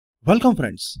Welcome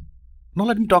friends. Now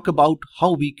let me talk about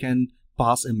how we can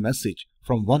pass a message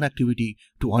from one activity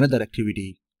to another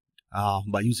activity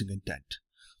by using intent.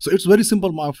 So it's very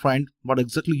simple, my friend. What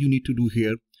exactly you need to do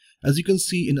here? As you can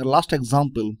see in the last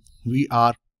example, we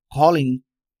are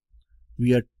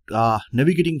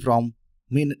navigating from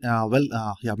main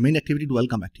activity to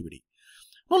welcome activity.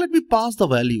 Now let me pass the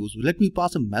values. Let me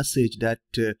pass a message that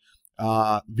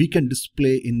we can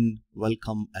display in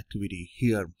welcome activity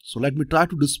here. So let me try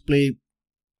to display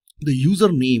the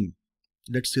username.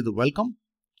 Let's say the welcome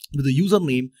with the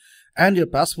username, and your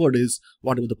password is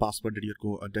whatever the password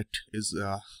that is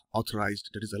authorized,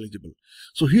 that is eligible.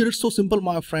 So here it's so simple,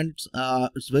 my friends.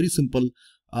 It's very simple.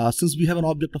 Since we have an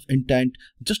object of intent,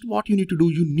 just what you need to do,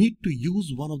 you need to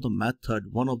use one of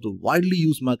the widely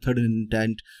used method in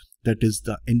intent, that is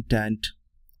the intent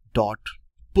dot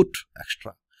put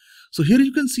extra. So here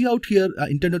you can see out here,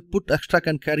 intent dot put extra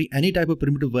can carry any type of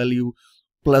primitive value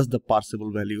plus the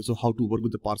parsable value. So how to work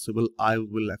with the parsable, I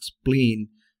will explain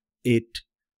it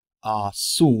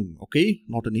soon. Okay,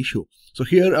 not an issue. So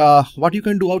here, what you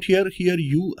can do out here, here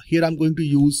I'm going to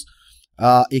use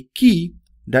a key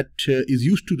that is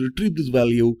used to retrieve this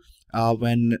value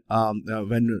when we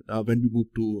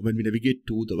navigate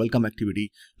to the welcome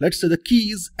activity. Let's say the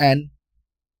key is n.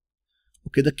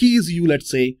 Okay, the key is u,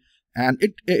 let's say, and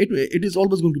it is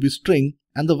always going to be string,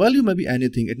 and the value may be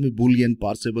anything. It may be boolean,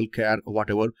 parsable, char,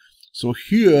 whatever. So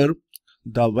here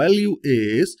the value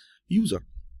is user.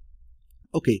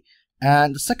 Okay,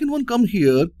 and the second one come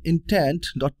here, intent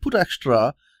dot put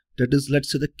extra, that is, let's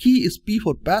say the key is p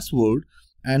for password,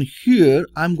 and here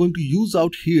I'm going to use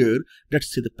out here,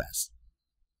 let's say the pass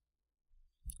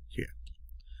here.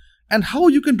 And how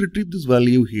you can retrieve this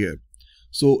value here?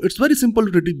 So it's very simple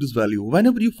to retrieve this value.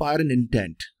 Whenever you fire an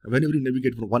intent, whenever you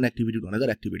navigate from one activity to another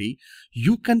activity,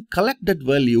 you can collect that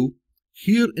value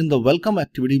here in the welcome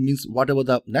activity. Means whatever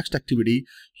the next activity,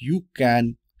 you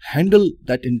can handle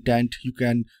that intent. You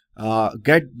can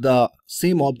get the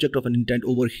same object of an intent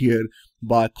over here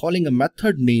by calling a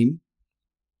method name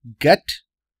get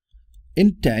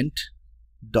intent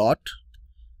dot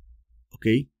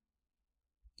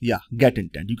get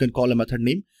intent. You can call a method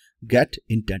name get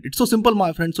intent. It's so simple,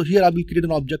 my friend. So here I will create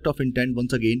an object of intent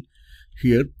once again.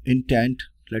 Here intent,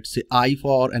 let's say I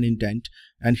for an intent,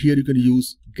 and here you can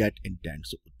use get intent.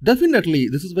 So definitely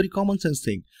this is very common sense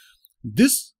thing.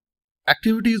 This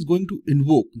activity is going to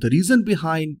invoke. The reason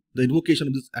behind the invocation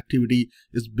of this activity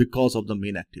is because of the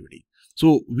main activity.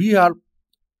 So we are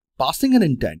passing an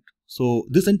intent. So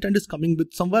this intent is coming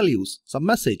with some values, some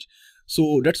message.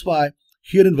 So that's why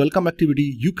here in welcome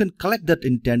activity, you can collect that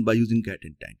intent by using get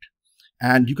intent.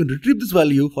 And you can retrieve this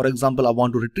value. For example, I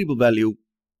want to retrieve a value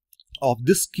of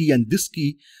this key and this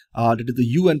key, that is the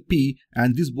u and p,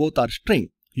 and these both are string.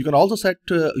 You can also set,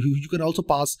 you can also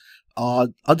pass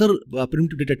other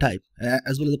primitive data type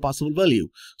as well as the passable value.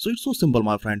 So it's so simple,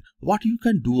 my friend. What you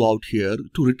can do out here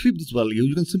to retrieve this value,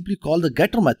 you can simply call the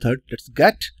getter method. Let's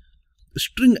get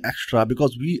string extra,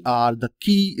 because the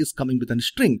key is coming with a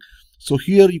string. So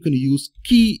here you can use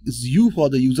key is u for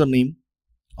the username,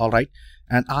 all right,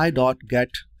 and I dot get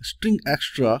string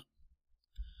extra,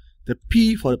 the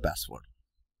p for the password,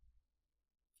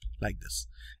 like this.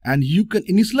 And you can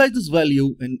initialize this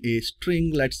value in a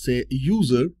string, let's say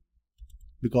user,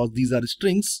 because these are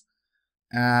strings,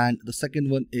 and the second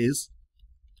one is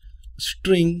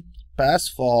string pass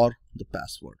for the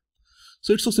password.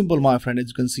 So it's so simple, my friend, as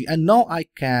you can see. And now I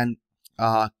can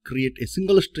create a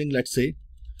single string, let's say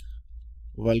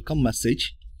welcome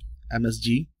message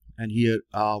msg, and here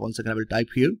once again I will type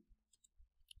here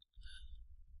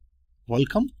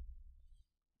welcome,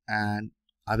 and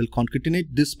I will concatenate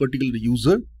this particular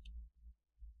user.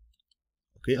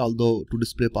 Okay, although to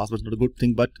display password is not a good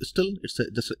thing, but still it's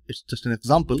just an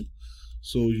example.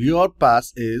 So your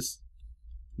pass is,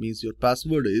 means your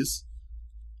password is,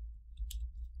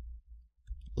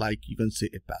 like you can say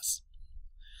a pass.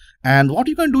 And what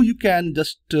you can do, you can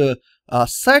just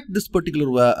set this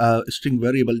particular string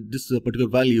variable, this particular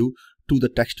value, to the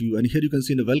text view. And here you can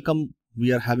see in the welcome,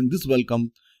 we are having this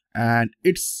welcome, and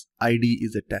its ID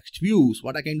is a text view. So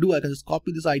what I can do, I can just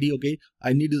copy this ID. Okay,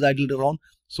 I need this ID later on,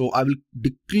 so I will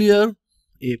declare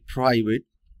a private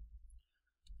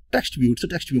text view. It's a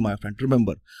text view, my friend,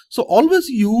 remember. So always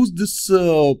use this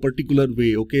particular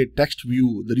way, okay, text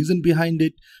view. The reason behind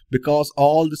it, because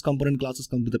all these component classes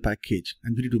come with a package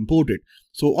and we need to import it.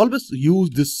 So always use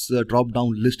this drop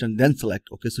down list and then select.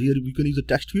 Okay, so here we can use a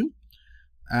text view,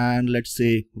 and let's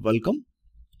say welcome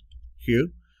here,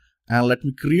 and let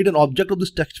me create an object of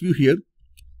this text view here,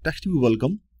 text view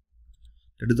welcome,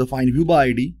 that is the find view by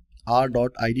ID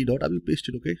r.id. I will paste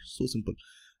it. Okay, so simple.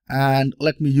 and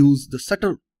let me use the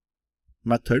setter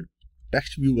method,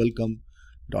 text view welcome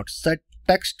dot set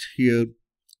text here.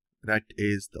 That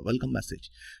is the welcome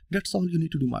message. That's all you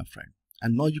need to do, my friend.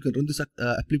 And now you can run this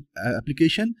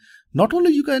application. Not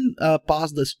only you can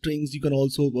pass the strings, you can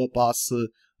also pass.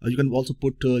 You can also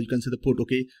put. You can say the put.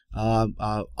 Okay.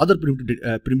 Other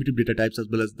primitive data types, as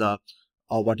well as the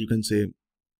what you can say,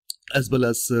 as well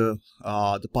as the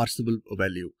parsable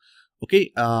value.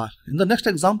 Okay. In the next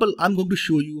example, I'm going to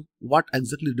show you what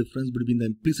exactly the difference between the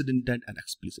implicit intent and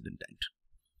explicit intent.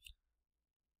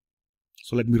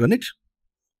 So let me run it.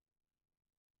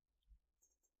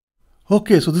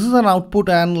 Okay, so this is an output,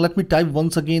 and let me type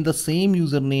once again the same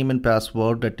username and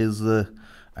password, that is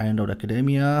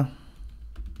Academia,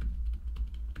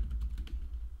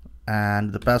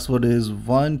 and the password is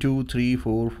 1 2 3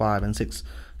 4 5 and 6.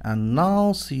 And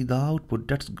now see the output.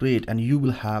 That's great, and you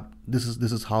will have this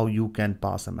is how you can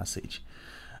pass a message.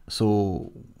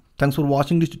 So thanks for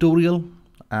watching this tutorial,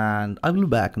 and I will be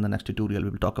back in the next tutorial.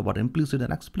 We will talk about implicit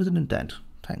and explicit intent.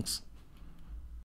 Thanks.